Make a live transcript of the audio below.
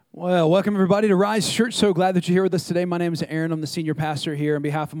Well, welcome everybody to Rise Church. So glad that you're here with us today. My name is Aaron. I'm the senior pastor here on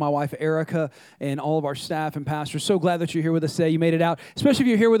behalf of my wife, Erica, and all of our staff and pastors. So glad that you're here with us today. You made it out, especially if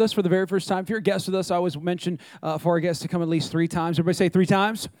you're here with us for the very first time. If you're a guest with us, I always mention for our guests to come at least 3 times. Everybody say 3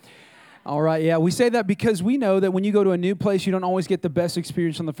 times. All right, yeah, we say that because we know that when you go to a new place, you don't always get the best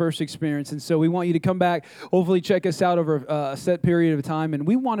experience on the first experience, and so we want you to come back, hopefully check us out over a set period of time, and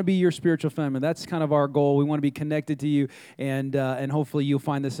we want to be your spiritual family. That's kind of our goal. We want to be connected to you, and hopefully you'll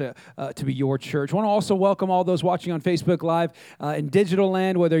find this to be your church. I want to also welcome all those watching on Facebook Live in digital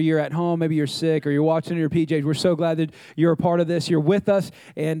land, whether you're at home, maybe you're sick, or you're watching your PJs. We're so glad that you're a part of this. You're with us,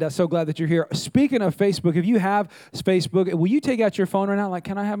 and so glad that you're here. Speaking of Facebook, if you have Facebook, will you take out your phone right now? Like,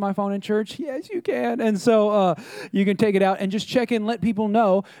 can I have my phone in church? Yes, you can. And so you can take it out and just check in, let people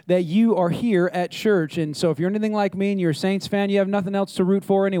know that you are here at church. And so if you're anything like me and you're a Saints fan, you have nothing else to root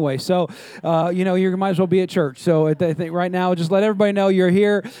for anyway. So, you might as well be at church. So I think right now, just let everybody know you're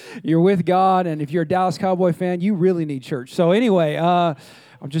here, you're with God. And if you're a Dallas Cowboy fan, you really need church. So anyway, I'm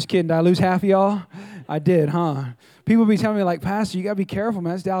just kidding. Did I lose half of y'all? I did, huh? People be telling me, like, Pastor, you got to be careful,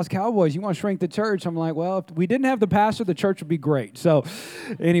 man. It's Dallas Cowboys. You want to shrink the church. I'm like, well, if we didn't have the pastor, the church would be great. So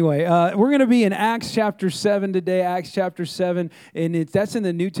anyway, we're going to be in Acts chapter 7 today, Acts chapter 7. And that's in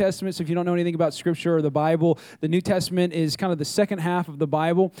the New Testament. So if you don't know anything about Scripture or the Bible, the New Testament is kind of the second half of the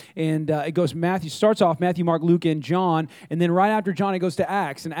Bible. And it goes starts off Matthew, Mark, Luke, and John. And then right after John, it goes to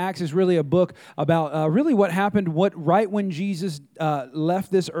Acts. And Acts is really a book about really what happened right when Jesus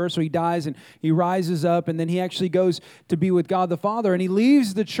left this earth. So he dies and he rises up. And then he actually goes to be with God the Father, and he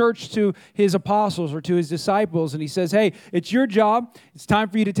leaves the church to his apostles or to his disciples, and he says, hey, it's your job. It's time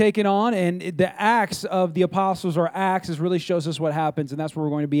for you to take it on, and the Acts of the apostles, or Acts, really shows us what happens, and that's where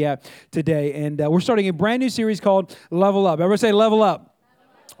we're going to be at today. And we're starting a brand new series called Level Up. Everybody say level up.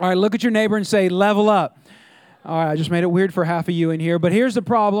 All right, look at your neighbor and say level up. All right, I just made it weird for half of you in here. But here's the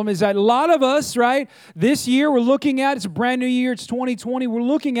problem is that a lot of us, right, this year we're looking at, it's a brand new year, it's 2020, we're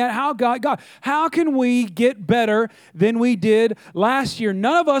looking at how can we get better than we did last year?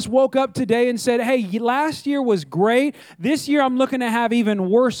 None of us woke up today and said, hey, last year was great. This year I'm looking to have even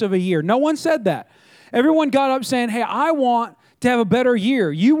worse of a year. No one said that. Everyone got up saying, hey, I want to have a better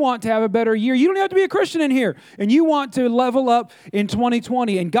year. You want to have a better year. You don't have to be a Christian in here. And you want to level up in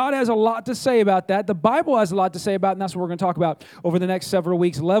 2020. And God has a lot to say about that. The Bible has a lot to say about it, and that's what we're going to talk about over the next several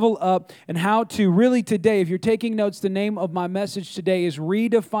weeks. Level up and how to really today, if you're taking notes, the name of my message today is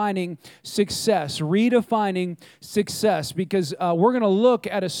Redefining Success. Redefining Success. Because we're going to look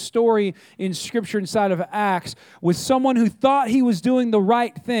at a story in Scripture inside of Acts with someone who thought he was doing the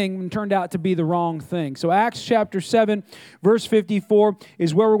right thing and turned out to be the wrong thing. So Acts chapter 7, verse 54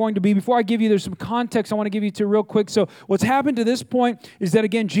 is where we're going to be. Before I give you, there's some context I want to give you to real quick. So what's happened to this point is that,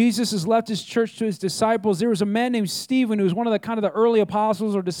 again, Jesus has left his church to his disciples. There was a man named Stephen who was one of the early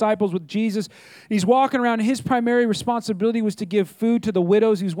apostles or disciples with Jesus. He's walking around. His primary responsibility was to give food to the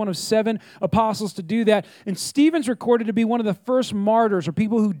widows. He was one of 7 apostles to do that. And Stephen's recorded to be one of the first martyrs, or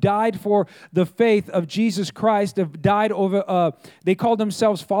people who died for the faith of Jesus Christ, died over, they called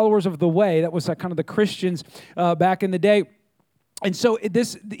themselves followers of the way. That was kind of the Christians back in the day. And so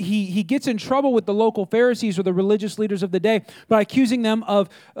he gets in trouble with the local Pharisees, or the religious leaders of the day, by accusing them of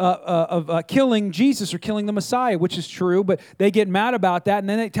killing Jesus or killing the Messiah, which is true, but they get mad about that. And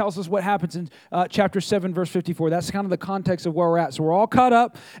then it tells us what happens in chapter 7, verse 54. That's kind of the context of where we're at. So we're all caught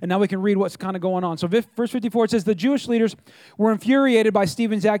up, and now we can read what's kind of going on. So verse 54, it says, the Jewish leaders were infuriated by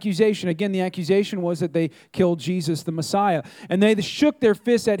Stephen's accusation. Again, the accusation was that they killed Jesus, the Messiah. And they shook their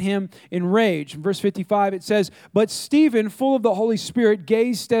fists at him in rage. In verse 55, it says, but Stephen, full of the Holy Spirit,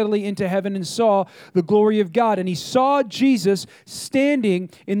 gazed steadily into heaven and saw the glory of God. And he saw Jesus standing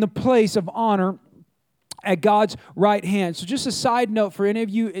in the place of honor at God's right hand. So just a side note for any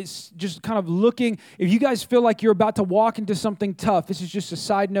of you, it's just kind of looking, if you guys feel like you're about to walk into something tough, this is just a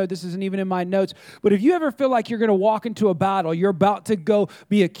side note, this isn't even in my notes, but if you ever feel like you're going to walk into a battle, you're about to go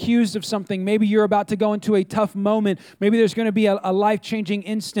be accused of something, maybe you're about to go into a tough moment, maybe there's going to be a life-changing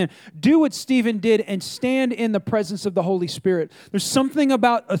instant, do what Stephen did and stand in the presence of the Holy Spirit. There's something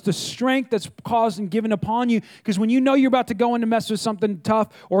about the strength that's caused and given upon you, because when you know you're about to go in to mess with something tough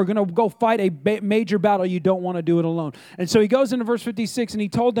or going to go fight a major battle, you don't want to do it alone. And so he goes into verse 56, and he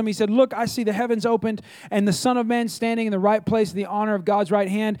told them, he said, look, I see the heavens opened and the Son of Man standing in the right place in the honor of God's right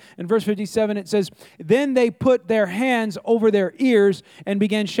hand. In verse 57, it says, then they put their hands over their ears and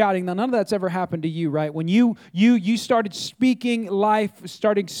began shouting. Now, none of that's ever happened to you, right? When you started speaking life,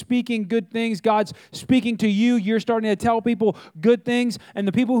 starting speaking good things, God's speaking to you, you're starting to tell people good things, and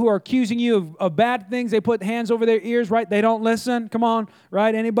the people who are accusing you of bad things, they put hands over their ears, right? They don't listen. Come on,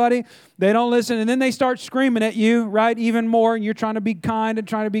 right? Anybody? They don't listen. And then they start screaming at you, right, even more, and you're trying to be kind and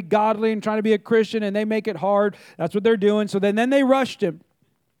trying to be godly and trying to be a Christian, and they make it hard. That's what they're doing. So then they rushed him.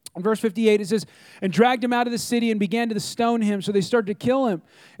 In verse 58, it says, and dragged him out of the city and began to stone him. So they started to kill him.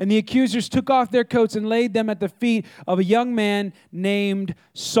 And the accusers took off their coats and laid them at the feet of a young man named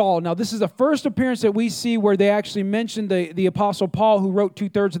Saul. Now, this is the first appearance that we see where they actually mention the Apostle Paul, who wrote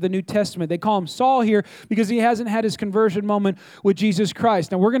 2/3 of the New Testament. They call him Saul here because he hasn't had his conversion moment with Jesus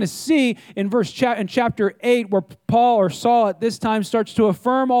Christ. Now, we're going to see in chapter 8 where Paul or Saul at this time starts to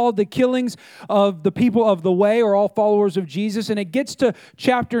affirm all of the killings of the people of the way, or all followers of Jesus. And it gets to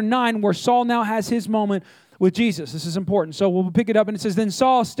chapter 9 where Saul now has his moment with Jesus. This is important. So we'll pick it up, and it says, then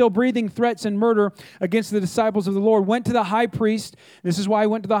Saul, still breathing threats and murder against the disciples of the Lord, went to the high priest. This is why he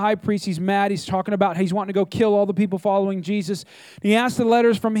went to the high priest. He's mad. He's talking about he's wanting to go kill all the people following Jesus. He asked the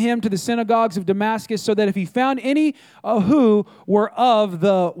letters from him to the synagogues of Damascus, so that if he found any who were of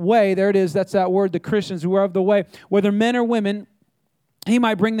the way, there it is, that's that word, the Christians who were of the way, whether men or women, he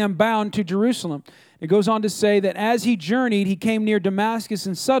might bring them bound to Jerusalem. It goes on to say that as he journeyed, he came near Damascus,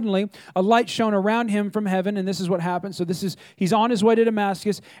 and suddenly a light shone around him from heaven, and this is what happened. So he's on his way to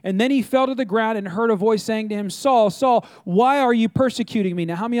Damascus, and then he fell to the ground and heard a voice saying to him, Saul, Saul, why are you persecuting me?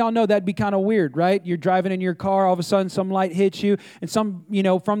 Now, how many of y'all know that'd be kind of weird, right? You're driving in your car, all of a sudden some light hits you, and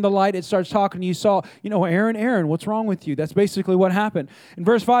from the light it starts talking to you, Saul, Aaron, what's wrong with you? That's basically what happened. In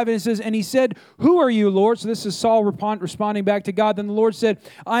verse 5, it says, and he said, who are you, Lord? So this is Saul responding back to God. Then the Lord said,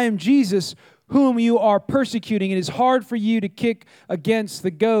 I am Jesus, whom you are persecuting. It is hard for you to kick against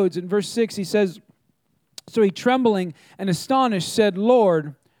the goads. In verse 6, he says, so he, trembling and astonished, said,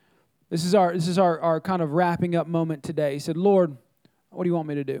 Lord, this is our kind of wrapping up moment today. He said, Lord, what do you want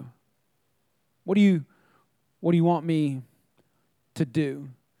me to do? What do you want me to do?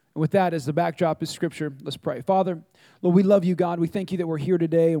 And with that as the backdrop is Scripture, let's pray. Father, Lord, we love you, God. We thank you that we're here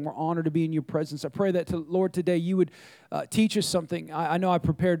today and we're honored to be in your presence. I pray that, Lord, today you would teach us something. I know I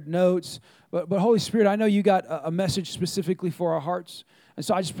prepared notes, but Holy Spirit, I know you got a message specifically for our hearts. And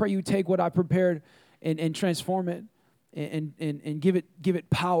so I just pray you take what I prepared and transform it and give it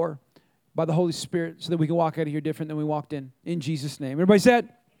power by the Holy Spirit so that we can walk out of here different than we walked in. In Jesus' name. Everybody said?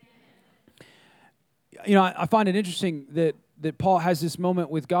 I find it interesting that Paul has this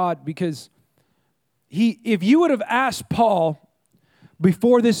moment with God, because if you would have asked Paul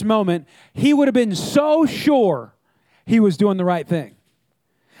before this moment, he would have been so sure he was doing the right thing.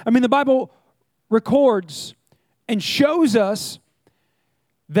 I mean, the Bible records and shows us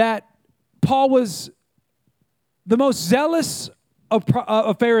that Paul was the most zealous of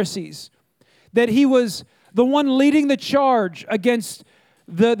Pharisees, that he was the one leading the charge against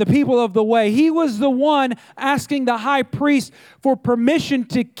the people of the way. He was the one asking the high priest for permission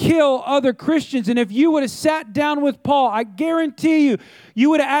to kill other Christians. And if you would have sat down with Paul, I guarantee you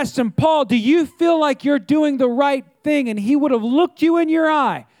would have asked him, Paul, do you feel like you're doing the right thing? And he would have looked you in your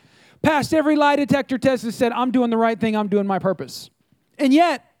eye, passed every lie detector test, and said, I'm doing the right thing. I'm doing my purpose. And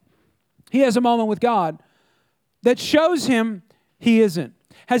yet, he has a moment with God that shows him he isn't.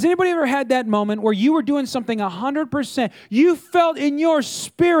 Has anybody ever had that moment where you were doing something 100%? You felt in your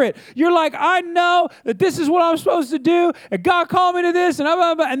spirit, you're like, I know that this is what I'm supposed to do, and God called me to this, and blah,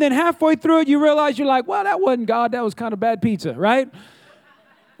 blah, blah. And then halfway through it, you realize you're like, well, that wasn't God, that was kind of bad pizza, right?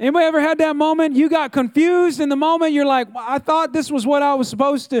 Anybody ever had that moment? You got confused in the moment. You're like, well, I thought this was what I was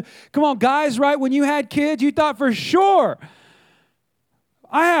supposed to. Come on, guys, right? When you had kids, you thought for sure,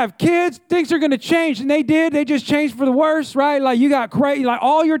 I have kids, things are going to change. And they did. They just changed for the worse, right? Like you got crazy, like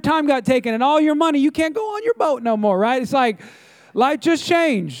all your time got taken and all your money. You can't go on your boat no more, right? It's like life just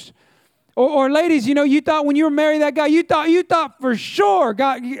changed. Or ladies, you thought when you were married that guy, you thought for sure,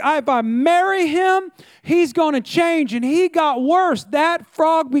 God, if I marry him, he's going to change. And he got worse. That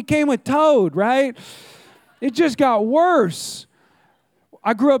frog became a toad, right? It just got worse.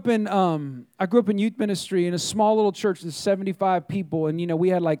 I grew up in youth ministry in a small little church with 75 people, and we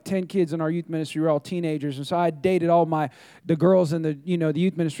had like 10 kids in our youth ministry. We were all teenagers, and so I dated all the girls in the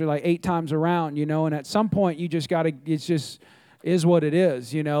youth ministry like 8 times around, and at some point you just got to, it's just is what it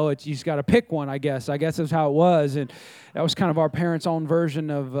is, you just got to pick one, I guess that's how it was. And that was kind of our parents' own version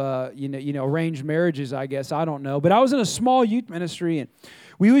of arranged marriages, I guess. I don't know, but I was in a small youth ministry, and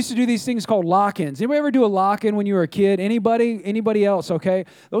we used to do these things called lock-ins. Anybody ever do a lock-in when you were a kid? Anybody else, okay?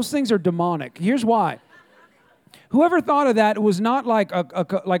 Those things are demonic. Here's why. Whoever thought of that was not like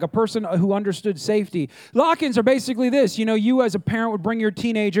a person who understood safety. Lock-ins are basically this. You as a parent would bring your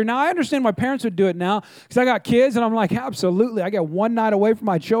teenager. Now, I understand why parents would do it now because I got kids, and I'm like, absolutely. I get one night away from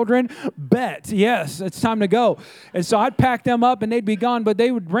my children. Bet. Yes, it's time to go. And so I'd pack them up, and they'd be gone. But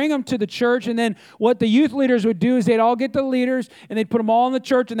they would bring them to the church, and then what the youth leaders would do is they'd all get the leaders, and they'd put them all in the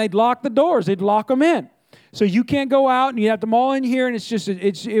church, and they'd lock the doors. They'd lock them in. So you can't go out, and you have them all in here, and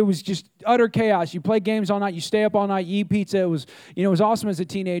it was just utter chaos. You play games all night, you stay up all night, you eat pizza. It was awesome as a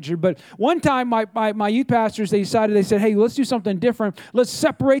teenager. But one time, my youth pastors, they said, hey, let's do something different. Let's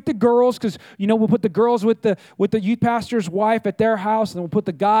separate the girls, because we'll put the girls with the youth pastor's wife at their house, and then we'll put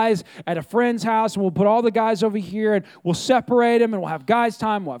the guys at a friend's house, and we'll put all the guys over here, and we'll separate them, and we'll have guys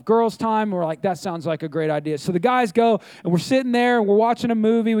time, we'll have girls time. And we're like, that sounds like a great idea. So the guys go, and we're sitting there, and we're watching a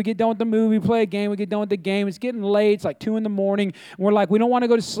movie. We get done with the movie, we play a game, we get done with the game. It's getting late. It's like 2 a.m. And we're like, we don't want to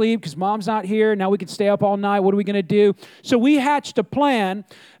go to sleep because mom's not here. Now we can stay up all night. What are we going to do? So we hatched a plan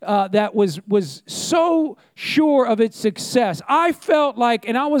that was so sure of its success. I felt like,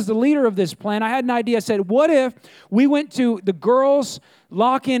 and I was the leader of this plan, I had an idea. I said, what if we went to the girls'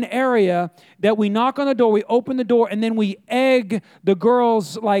 lock-in area, that we knock on the door, we open the door, and then we egg the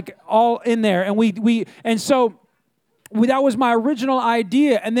girls like all in there. And so that was my original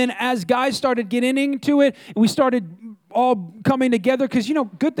idea. And then as guys started getting into it, we started all coming together, because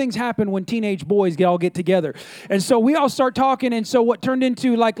good things happen when teenage boys all get together. And so we all start talking, and so what turned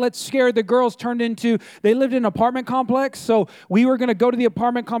into like let's scare the girls turned into, they lived in an apartment complex, so we were going to go to the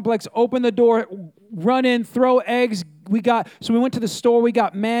apartment complex, open the door, run in, throw eggs. So we went to the store, we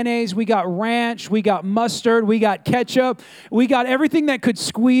got mayonnaise, we got ranch, we got mustard, we got ketchup, we got everything that could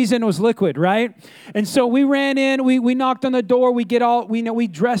squeeze and was liquid, right? And so we ran in, we knocked on the door, we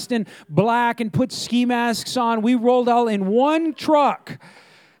dressed in black and put ski masks on, we rolled all in one truck.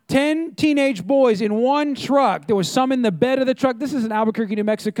 10 teenage boys in one truck. There was some in the bed of the truck. This is in Albuquerque, New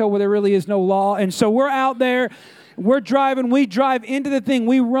Mexico, where there really is no law. And so we're out there. We're driving. We drive into the thing.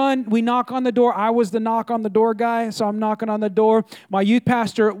 We run. We knock on the door. I was the knock on the door guy, so I'm knocking on the door. My youth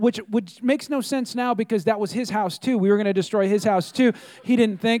pastor, which makes no sense now because that was his house too. We were going to destroy his house too. He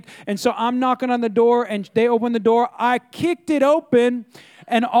didn't think. And so I'm knocking on the door, and they open the door. I kicked it open,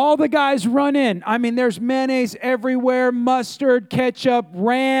 and all the guys run in. I mean, there's mayonnaise everywhere, mustard, ketchup,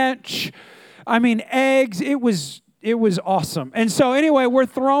 ranch. I mean, eggs. It was awesome. And so anyway, we're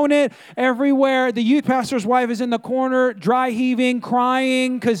throwing it everywhere. The youth pastor's wife is in the corner, dry heaving,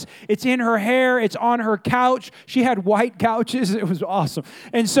 crying because it's in her hair. It's on her couch. She had white couches. It was awesome.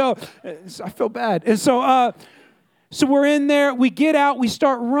 And so I feel bad. And so we're in there. We get out. We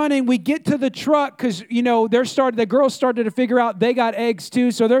start running. We get to the truck because, the girls started to figure out they got eggs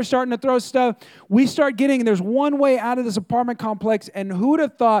too. So they're starting to throw stuff. We start there's one way out of this apartment complex. And who would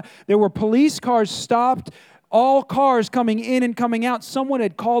have thought there were police cars stopped, all cars coming in and coming out. Someone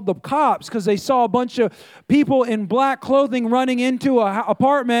had called the cops because they saw a bunch of people in black clothing running into an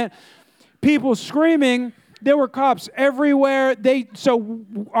apartment, people screaming. There were cops everywhere. So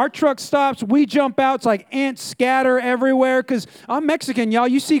our truck stops. We jump out. It's like ants scatter everywhere because I'm Mexican, y'all.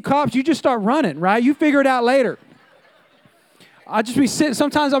 You see cops, you just start running, right? You figure it out later.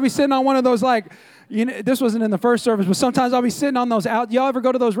 Sometimes I'll be sitting on one of those this wasn't in the first service, but sometimes I'll be sitting on those out. Y'all ever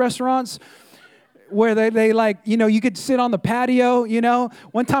go to those restaurants where they you could sit on the patio,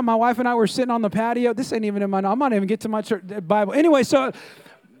 One time my wife and I were sitting on the patio. This ain't even in my, I'm not even get to my church Bible. Anyway, so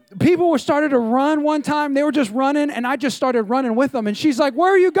people were started to run one time. They were just running, and I just started running with them. And she's like,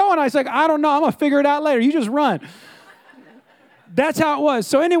 where are you going? I was like, I don't know. I'm going to figure it out later. You just run. That's how it was.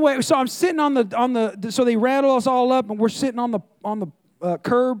 So anyway, so I'm sitting so they rattle us all up, and we're sitting on the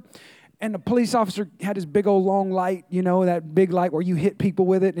curb. And the police officer had his big old long light, that big light where you hit people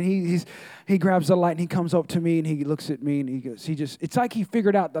with it. And he grabs the light and he comes up to me and he looks at me and he goes, it's like he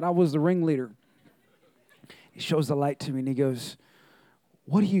figured out that I was the ringleader. He shows the light to me and he goes,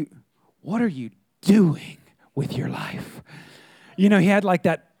 what are you doing with your life? He had like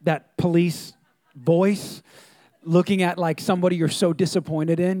that police voice looking at like somebody you're so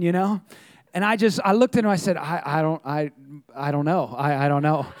disappointed in, And I looked at him and I said, I don't know. I don't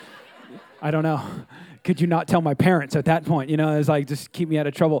know. I don't know. Could you not tell my parents at that point? It's like, just keep me out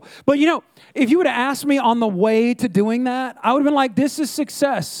of trouble. But, if you would have asked me on the way to doing that, I would have been like, this is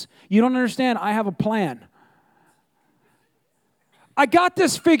success. You don't understand. I have a plan. I got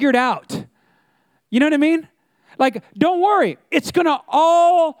this figured out. You know what I mean? Like, don't worry. It's going to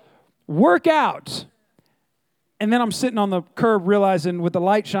all work out. And then I'm sitting on the curb realizing with the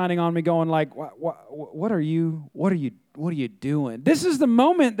light shining on me going like, what are you doing? This is the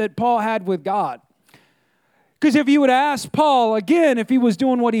moment that Paul had with God. Because if you would ask Paul again if he was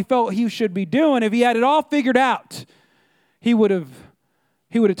doing what he felt he should be doing, if he had it all figured out, he would have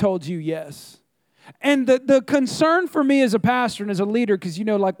told you yes. And the concern for me as a pastor and as a leader, because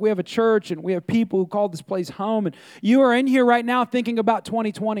we have a church and we have people who call this place home, and you are in here right now thinking about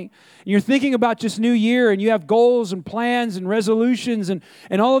 2020. And you're thinking about just New Year, and you have goals and plans and resolutions and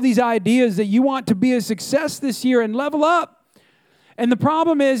all of these ideas that you want to be a success this year and level up. And the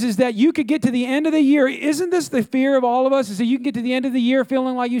problem is that you could get to the end of the year. Isn't this the fear of all of us? Is that you can get to the end of the year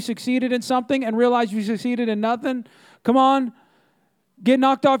feeling like you succeeded in something and realize you succeeded in nothing? Come on. Get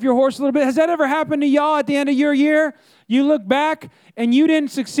knocked off your horse a little bit. Has that ever happened to y'all at the end of your year? You look back and you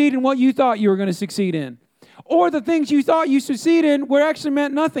didn't succeed in what you thought you were going to succeed in. Or the things you thought you succeed in were actually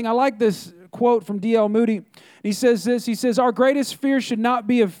meant nothing. I like this quote from D.L. Moody. He says this. He says, our greatest fear should not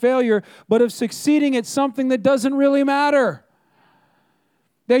be of failure, but of succeeding at something that doesn't really matter.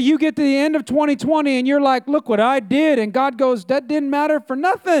 That you get to the end of 2020 and you're like, look what I did. And God goes, that didn't matter for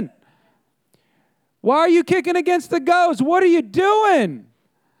nothing. Why are you kicking against the goats? What are you doing?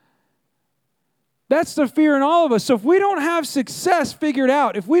 That's the fear in all of us. So if we don't have success figured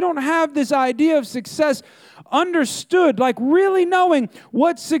out, if we don't have this idea of success understood, like really knowing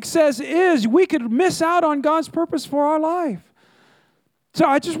what success is, we could miss out on God's purpose for our life. So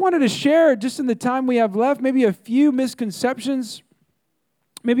I just wanted to share, just in the time we have left, maybe a few misconceptions,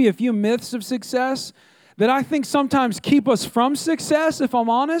 maybe a few myths of success that I think sometimes keep us from success, if I'm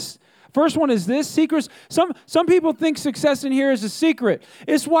honest. First one is this, secrets. Some people think success in here is a secret.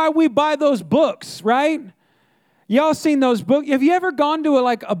 It's why we buy those books, right? Y'all seen those books? Have you ever gone to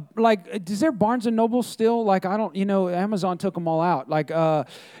is there Barnes & Noble still? Amazon took them all out.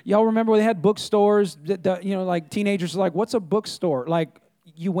 Y'all remember when they had bookstores, like teenagers are like, what's a bookstore? Like,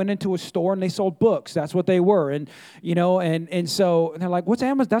 you went into a store and they sold books. That's what they were. And so they're like, what's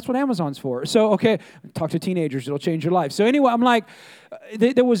Amazon? That's what Amazon's for. So, okay, talk to teenagers. It'll change your life. So anyway, I'm like,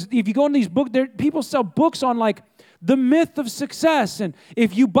 if you go in these books, people sell books on like the myth of success. And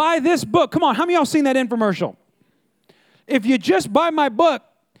if you buy this book, come on, how many of y'all seen that infomercial? If you just buy my book,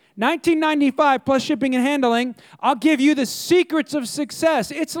 $19.95 plus shipping and handling, I'll give you the secrets of success.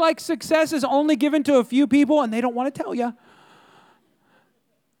 It's like success is only given to a few people and they don't want to tell you.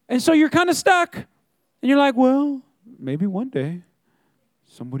 And so you're kind of stuck. And you're like, well, maybe one day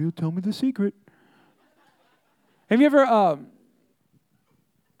somebody will tell me the secret. Have you ever,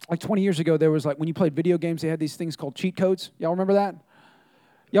 like 20 years ago, there was like, when you played video games, they had these things called cheat codes. Y'all remember that?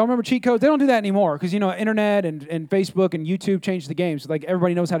 Y'all remember cheat codes? They don't do that anymore because, internet and Facebook and YouTube changed the games. Like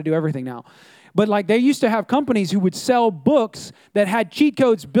everybody knows how to do everything now. But like they used to have companies who would sell books that had cheat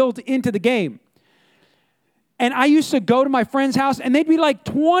codes built into the game. And I used to go to my friend's house, and they'd be like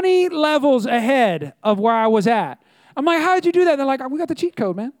 20 levels ahead of where I was at. I'm like, how did you do that? They're like, we got the cheat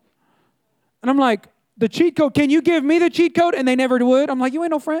code, man. And I'm like, the cheat code, can you give me the cheat code? And they never would. I'm like, you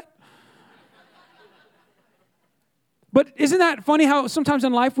ain't no friend. But isn't that funny how sometimes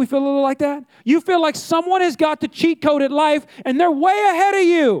in life we feel a little like that? You feel like someone has got the cheat code at life, and they're way ahead of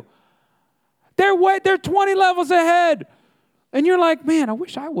you. They're 20 levels ahead. And you're like, man, I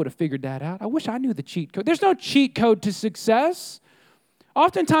wish I would have figured that out. I wish I knew the cheat code. There's no cheat code to success.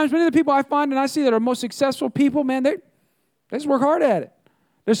 Oftentimes, many of the people I find and I see that are most successful people, man, they just work hard at it.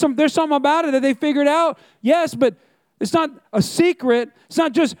 There's something about it that they figured out. Yes, but it's not a secret. It's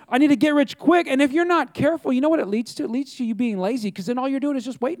not just, I need to get rich quick. And if you're not careful, you know what it leads to? It leads to you being lazy because then all you're doing is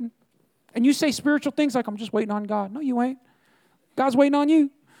just waiting. And you say spiritual things like, I'm just waiting on God. No, you ain't. God's waiting on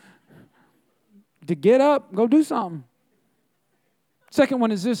you to get up, go do something. Second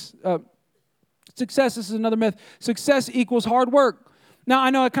one is this, success. This is another myth. Success equals hard work. Now,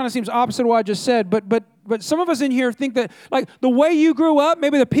 I know it kind of seems opposite of what I just said, but some of us in here think that, like, the way you grew up,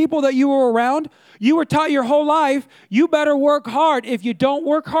 maybe the people that you were around, you were taught your whole life, you better work hard. If you don't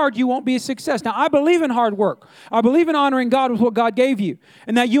work hard, you won't be a success. Now, I believe in hard work. I believe in honoring God with what God gave you,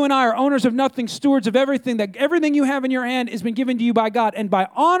 and that you and I are owners of nothing, stewards of everything, that everything you have in your hand has been given to you by God, and by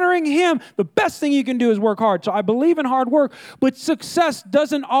honoring Him, the best thing you can do is work hard. So I believe in hard work, but success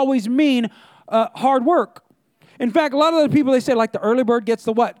doesn't always mean hard work. In fact, a lot of the people, they say, like, the early bird gets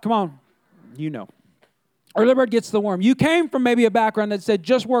the what? Come on. You know. Early bird gets the worm. You came from maybe a background that said,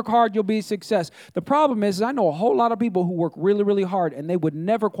 just work hard, you'll be a success. The problem is I know a whole lot of people who work really, really hard, and they would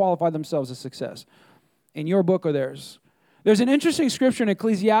never qualify themselves as success. In your book or theirs. There's an interesting scripture in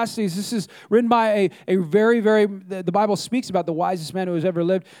Ecclesiastes. This is written by a very, very, the Bible speaks about the wisest man who has ever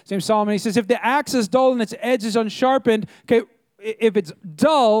lived. His name is Solomon. He says, if the axe is dull and its edge is unsharpened, okay, if it's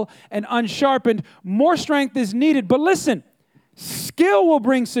dull and unsharpened, more strength is needed. But listen, skill will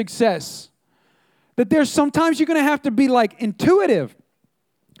bring success. That there's sometimes you're going to have to be like intuitive.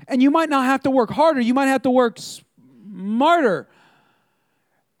 And you might not have to work harder. You might have to work smarter.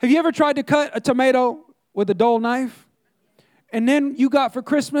 Have you ever tried to cut a tomato with a dull knife? And then you got for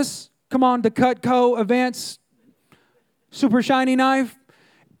Christmas, come on, the Cutco Advanced Super Shiny Knife.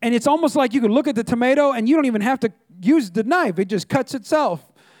 And it's almost like you could look at the tomato and you don't even have to use the knife. It just cuts itself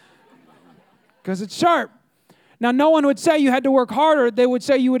because it's sharp. Now, no one would say you had to work harder. They would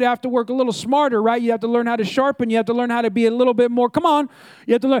say you would have to work a little smarter, right? You have to learn how to sharpen. You have to learn how to be a little bit more, come on.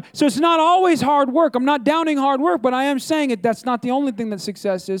 You have to learn. So it's not always hard work. I'm not downing hard work, but I am saying that's not the only thing that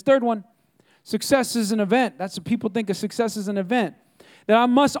success is. Third one, success is an event. That's what people think of success as an event. That I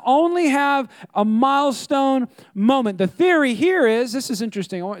must only have a milestone moment. The theory here is, this is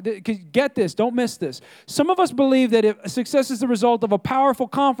interesting. Get this, don't miss this. Some of us believe that if success is the result of a powerful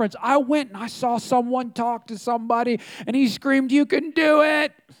conference, I went and I saw someone talk to somebody and he screamed, "You can do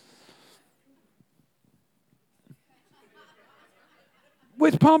it."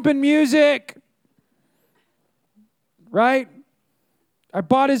 With pumping music. Right? I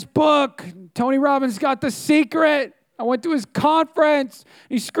bought his book. Tony Robbins got The Secret. I went to his conference.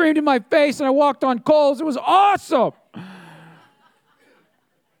 He screamed in my face, and I walked on coals. It was awesome.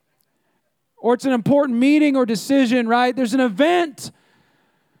 Or it's an important meeting or decision, right? There's an event.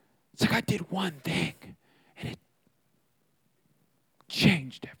 It's like I did one thing, and it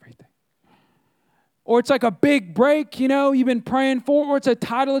changed everything. Or it's like a big break, you've been praying for. Or it's a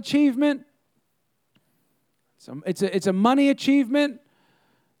title achievement. It's a money achievement.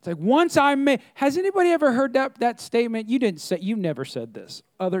 It's like once I made. Has anybody ever heard that statement? You never said this.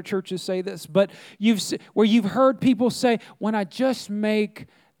 Other churches say this, but where you've heard people say, "When I just make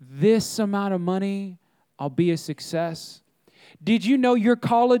this amount of money, I'll be a success." Did you know your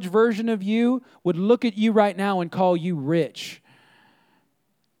college version of you would look at you right now and call you rich?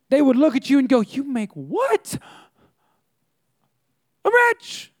 They would look at you and go, "You make what? I'm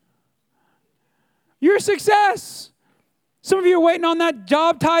rich. You're a success." Some of you are waiting on that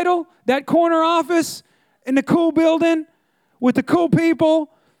job title, that corner office in the cool building with the cool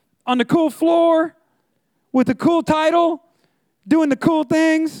people on the cool floor with the cool title, doing the cool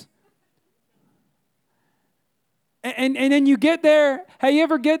things. And then you get there. Hey, you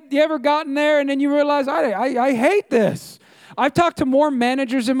ever gotten there and then you realize, I hate this. I've talked to more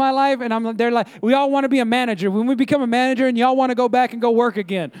managers in my life, and they're like, we all want to be a manager. When we become a manager, and y'all want to go back and go work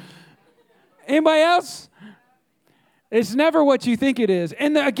again. Anybody else? It's never what you think it is.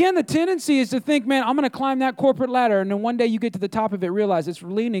 And again, the tendency is to think, man, I'm going to climb that corporate ladder. And then one day you get to the top of it, realize it's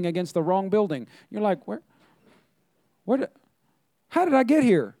leaning against the wrong building. You're like, how did I get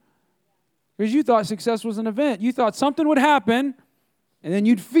here? Because you thought success was an event. You thought something would happen, and then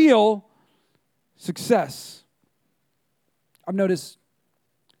you'd feel success. I've noticed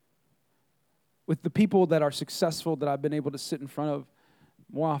with the people that are successful that I've been able to sit in front of,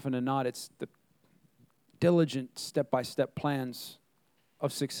 more often than not, it's the diligent step-by-step plans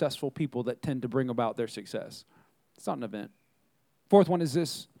of successful people that tend to bring about their success. It's not an event. Fourth one is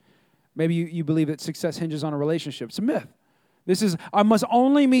this. Maybe you believe that success hinges on a relationship. It's a myth. This is, I must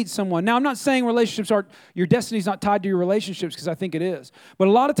only meet someone. Now, I'm not saying your destiny's not tied to your relationships, because I think it is. But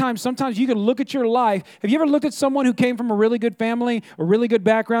a lot of times, sometimes you can look at your life. Have you ever looked at someone who came from a really good family, a really good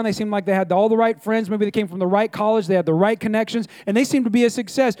background? They seem like they had all the right friends. Maybe they came from the right college. They had the right connections, and they seem to be a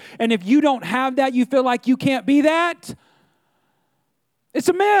success. And if you don't have that, you feel like you can't be that? It's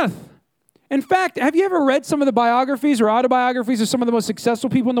a myth. In fact, have you ever read some of the biographies or autobiographies of some of the most successful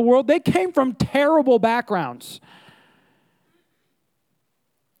people in the world? They came from terrible backgrounds.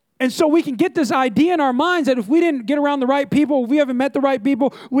 And so we can get this idea in our minds that if we didn't get around the right people, if we haven't met the right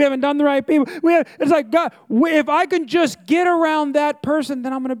people, we haven't done the right people, it's like, God, if I can just get around that person,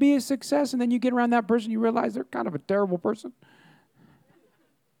 then I'm going to be a success. And then you get around that person, you realize they're kind of a terrible person.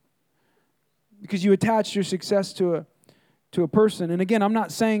 Because you attach your success to a person. And again, I'm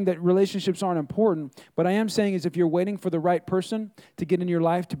not saying that relationships aren't important, but I am saying is if you're waiting for the right person to get in your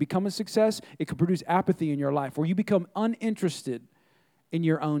life to become a success, it could produce apathy in your life where you become uninterested in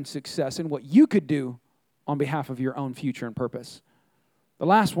your own success and what you could do on behalf of your own future and purpose. The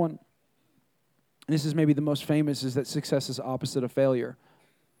last one, and this is maybe the most famous, is that success is opposite of failure.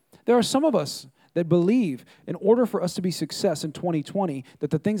 There are some of us that believe in order for us to be success in 2020, that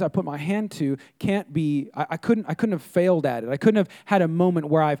the things I put my hand to can't be, I couldn't have failed at it. I couldn't have had a moment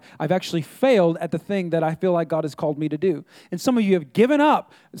where I've actually failed at the thing that I feel like God has called me to do. And some of you have given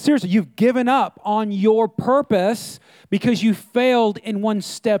up. Seriously, you've given up on your purpose because you failed in one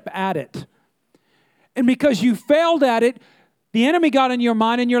step at it. And because you failed at it, the enemy got in your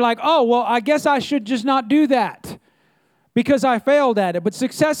mind and you're like, oh, well, I guess I should just not do that because I failed at it. But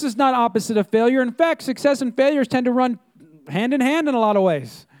success is not opposite of failure. In fact, success and failures tend to run hand in hand in a lot of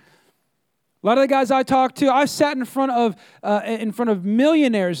ways. A lot of the guys I talk to, I've sat in front of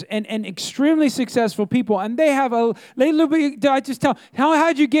millionaires and extremely successful people, and I just tell,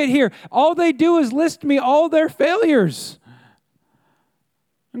 how'd you get here? All they do is list me all their failures.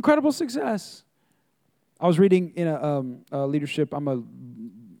 Incredible success. I was reading in a leadership, I'm a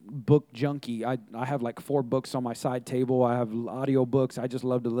book junkie. I have like 4 books on my side table. I have audio books. I just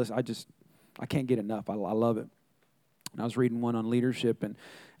love to listen. I can't get enough. I love it. And I was reading one on leadership, and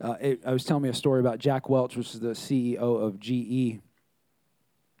I was telling me a story about Jack Welch, which is the CEO of GE,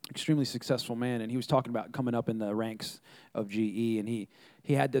 extremely successful man, and he was talking about coming up in the ranks of GE, and he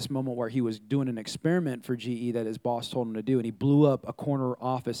had this moment where he was doing an experiment for GE that his boss told him to do, and he blew up a corner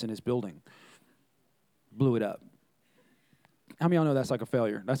office in his building. Blew it up. How many of y'all know that's like a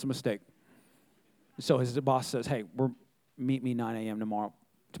failure? That's a mistake. So his boss says, hey, meet me 9 a.m.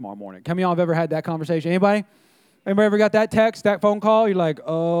 tomorrow morning. How many of y'all have ever had that conversation? Anybody ever got that text, that phone call? You're like,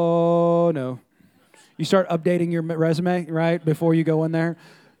 oh, no. You start updating your resume, right, before you go in there.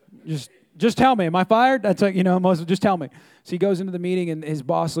 Just tell me, am I fired? That's like, just tell me. So he goes into the meeting, and his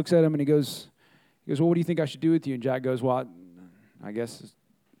boss looks at him, and he goes, well, what do you think I should do with you? And Jack goes, well, I guess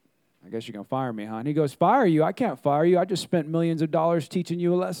you're going to fire me, huh? And he goes, fire you? I can't fire you. I just spent millions of dollars teaching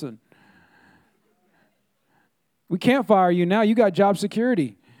you a lesson. We can't fire you now. You got job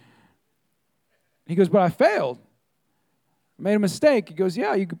security. He goes, but I failed. I made a mistake. He goes,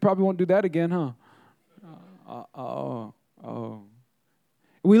 yeah, you probably won't do that again, huh?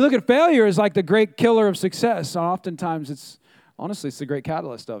 We look at failure as like the great killer of success. Oftentimes, it's the great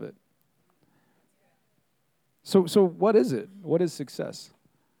catalyst of it. So what is it? What is success?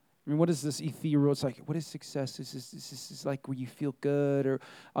 I mean, what is this ethereal? It's like, what is success? This is like where you feel good. Or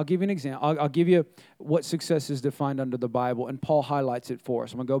I'll give you an example. I'll give you what success is defined under the Bible, and Paul highlights it for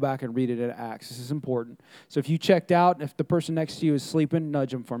us. I'm going to go back and read it at Acts. This is important. So if you checked out, if the person next to you is sleeping, nudge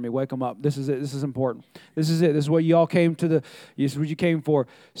them for me. Wake them up. This is it. This is important. This is it. This is what you all came to this is what you came for.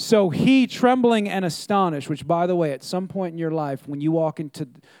 So he, trembling and astonished, which, by the way, at some point in your life, when you walk into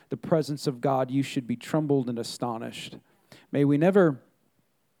the presence of God, you should be trembled and astonished. May we never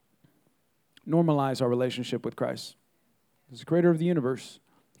normalize our relationship with Christ. He's the creator of the universe.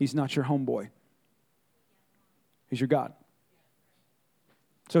 He's not your homeboy. He's your God.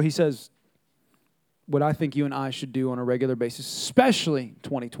 So he says, what I think you and I should do on a regular basis, especially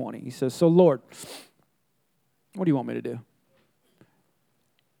 2020. He says, so Lord, what do you want me to do?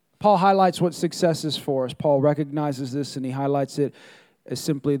 Paul highlights what success is for us. Paul recognizes this, and he highlights it as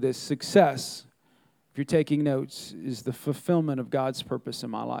simply this: success, if you're taking notes, is the fulfillment of God's purpose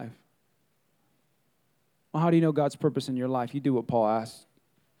in my life. Well, how do you know God's purpose in your life? You do what Paul asked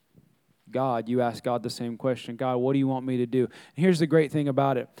God. You ask God the same question. God, what do you want me to do? And here's the great thing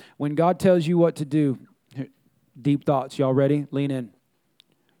about it. When God tells you what to do, deep thoughts, y'all ready? Lean in.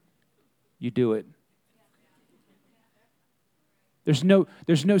 You do it. There's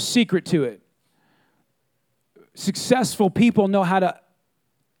no secret to it. Successful people know how to,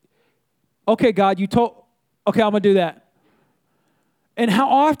 okay, God, okay, I'm going to do that. And how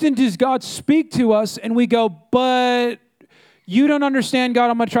often does God speak to us and we go, but you don't understand, God,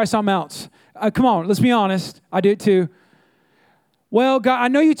 I'm going to try something else. Come on, let's be honest. I do it too. Well, God, I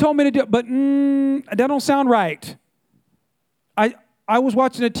know you told me to do it, but that don't sound right. I was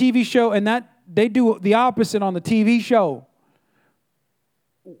watching a TV show, and they do the opposite on the TV show.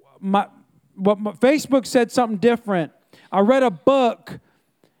 Facebook said something different. I read a book.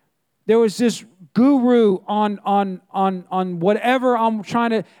 There was this guru on whatever I'm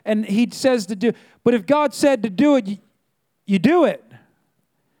trying to, and he says to do. But if God said to do it, you do it.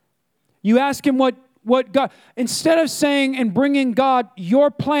 You ask him what God, instead of saying and bringing God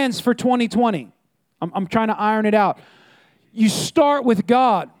your plans for 2020. I'm trying to iron it out. You start with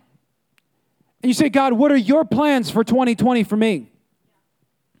God. And you say, God, what are your plans for 2020 for me?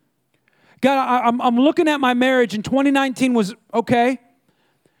 God, I'm looking at my marriage, and 2019 was okay.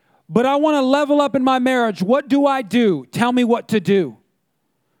 But I want to level up in my marriage. What do I do? Tell me what to do.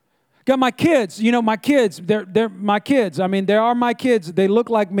 Got my kids. My kids, they're my kids. I mean, they are my kids. They look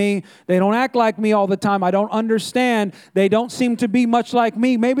like me. They don't act like me all the time. I don't understand. They don't seem to be much like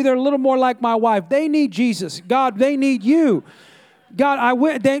me. Maybe they're a little more like my wife. They need Jesus. God, they need you. God,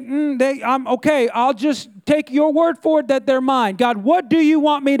 I'm okay. I'll just take your word for it that they're mine. God, what do you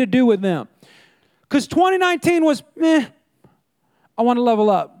want me to do with them? Because 2019 was, I want to level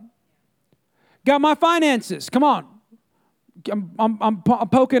up. Got my finances. Come on. I'm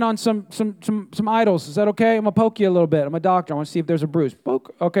poking on some idols. Is that okay? I'm going to poke you a little bit. I'm a doctor. I want to see if there's a bruise.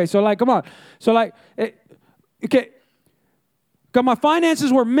 Poke. Okay, so come on. So okay. God, my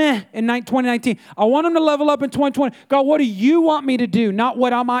finances were meh in 2019. I want them to level up in 2020. God, what do you want me to do? Not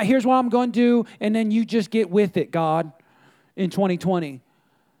what here's what I'm going to do, and then you just get with it, God, in 2020.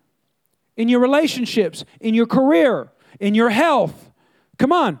 In your relationships, in your career, in your health.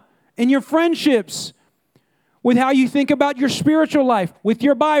 Come on. In your friendships. with how you think about your spiritual life, with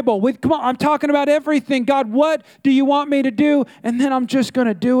your Bible, come on, I'm talking about everything. God, what do you want me to do? And then I'm just going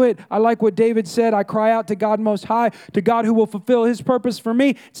to do it. I like what David said. I cry out to God Most High, to God who will fulfill His purpose for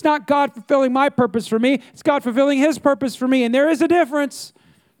me. It's not God fulfilling my purpose for me. It's God fulfilling His purpose for me. And there is a difference.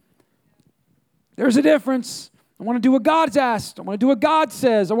 There's a difference. I want to do what God's asked. I want to do what God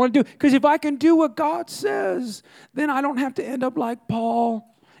says. I want to do, because if I can do what God says, then I don't have to end up like Paul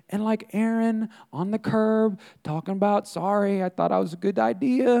and like Aaron on the curb talking about, sorry, I thought I was a good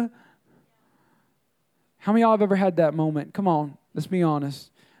idea. How many of y'all have ever had that moment? Come on, let's be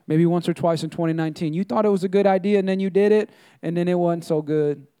honest. Maybe once or twice in 2019. You thought it was a good idea and then you did it and then it wasn't so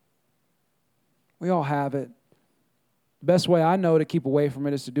good. We all have it. The best way I know to keep away from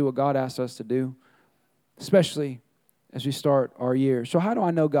it is to do what God asks us to do, especially as we start our year. So how do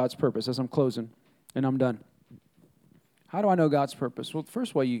I know God's purpose as I'm closing and I'm done? How do I know God's purpose? Well, the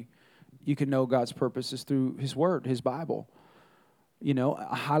first way you can know God's purpose is through His Word, His Bible. You know,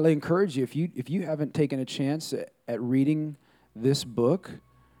 I highly encourage you, if you haven't taken a chance at reading this book,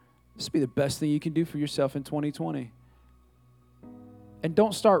 this would be the best thing you can do for yourself in 2020. And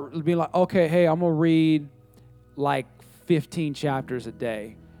don't start being like, okay, hey, I'm going to read like 15 chapters a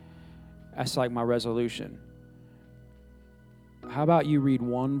day. That's like my resolution. How about you read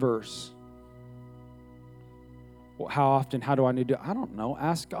one verse? How often? How do I need to? I don't know.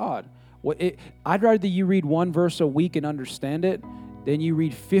 Ask God. I'd rather you read one verse a week and understand it than you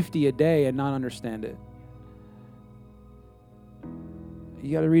read 50 a day and not understand it.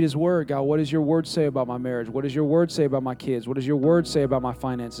 You got to read His Word. God, what does your Word say about my marriage? What does your Word say about my kids? What does your Word say about my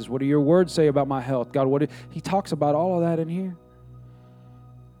finances? What do your Word say about my health? God, He talks about all of that in here.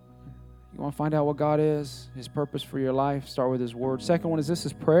 You want to find out what God is, His purpose for your life? Start with His Word. Second one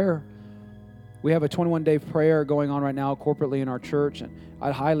is prayer. We have a 21-day prayer going on right now corporately in our church, and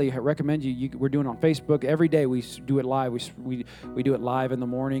I'd highly recommend we're doing it on Facebook. Every day we do it live. We do it live in the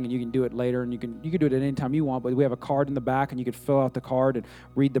morning, and you can do it later, and you can do it at any time you want, but we have a card in the back, and you can fill out the card and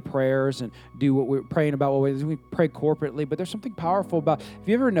read the prayers and do what we're praying about. We pray corporately, but there's something powerful about, have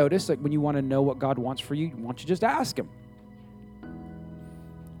you ever noticed, like when you want to know what God wants for you, why don't you just ask Him?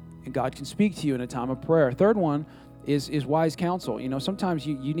 And God can speak to you in a time of prayer. Third one is wise counsel. You know, sometimes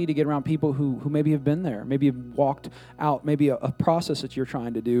you need to get around people who maybe have been there, maybe have walked out, maybe a process that you're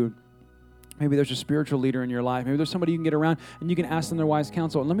trying to do. Maybe there's a spiritual leader in your life. Maybe there's somebody you can get around and you can ask them their wise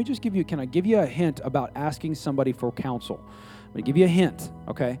counsel. And let me just can I give you a hint about asking somebody for counsel? I'm going to give you a hint,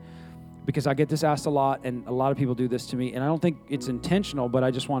 okay? Because I get this asked a lot, and a lot of people do this to me, and I don't think it's intentional, but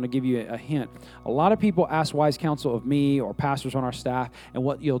I just want to give you a hint. A lot of people ask wise counsel of me or pastors on our staff, and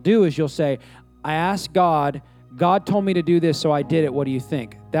what you'll do is you'll say, I asked God told me to do this, so I did it. What do you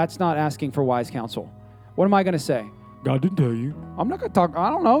think? That's not asking for wise counsel. What am I going to say? God didn't tell you. I'm not going to talk. I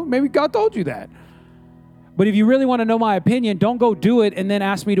don't know. Maybe God told you that. But if you really want to know my opinion, don't go do it and then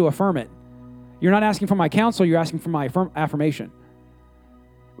ask me to affirm it. You're not asking for my counsel. You're asking for my affirmation.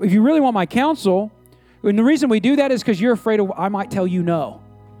 If you really want my counsel, and the reason we do that is because you're afraid I might tell you no.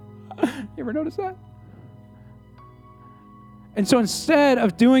 You ever notice that? And so instead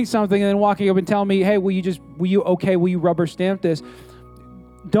of doing something and then walking up and telling me, hey, will you rubber stamp this?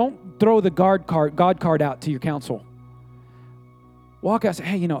 Don't throw the God card out to your counsel. Walk out and say,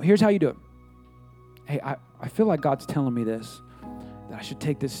 hey, here's how you do it. Hey, I feel like God's telling me this, that I should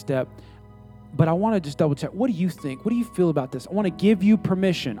take this step. But I want to just double check. What do you think? What do you feel about this? I want to give you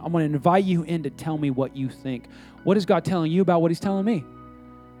permission. I'm going to invite you in to tell me what you think. What is God telling you about what He's telling me? Do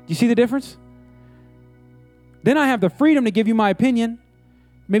you see the difference? Then I have the freedom to give you my opinion,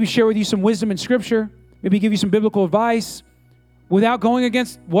 maybe share with you some wisdom in Scripture, maybe give you some biblical advice without going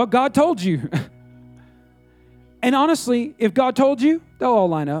against what God told you. And honestly, if God told you, they'll all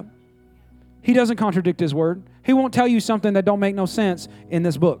line up. He doesn't contradict His Word. He won't tell you something that don't make no sense in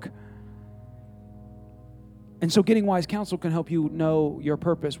this book. And so getting wise counsel can help you know your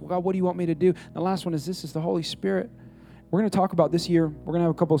purpose. Well, God, what do you want me to do? The last one is the Holy Spirit. We're going to talk about this year. We're going to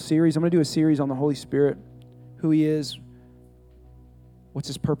have a couple of series. I'm going to do a series on the Holy Spirit, who He is, what's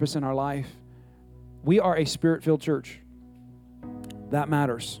His purpose in our life. We are a Spirit-filled church. That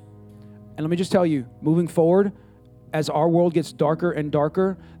matters. And let me just tell you, moving forward, as our world gets darker and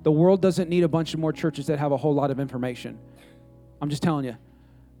darker, the world doesn't need a bunch of more churches that have a whole lot of information. I'm just telling you.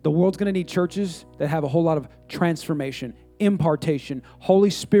 The world's going to need churches that have a whole lot of transformation, impartation,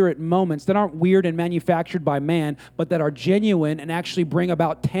 Holy Spirit moments that aren't weird and manufactured by man, but that are genuine and actually bring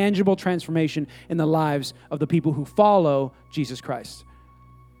about tangible transformation in the lives of the people who follow Jesus Christ.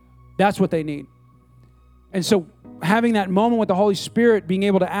 That's what they need. And so having that moment with the Holy Spirit, being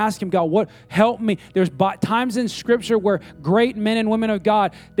able to ask Him, God, what help me? There's times in Scripture where great men and women of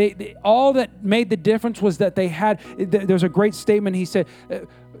God, they all that made the difference was that they had, there's a great statement. He said,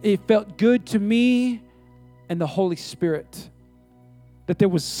 it felt good to me and the Holy Spirit. That there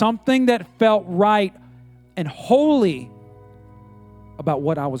was something that felt right and holy about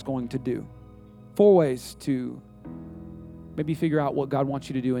what I was going to do. 4 ways to maybe figure out what God wants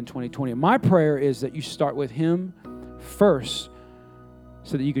you to do in 2020. My prayer is that you start with Him first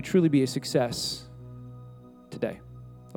so that you could truly be a success today.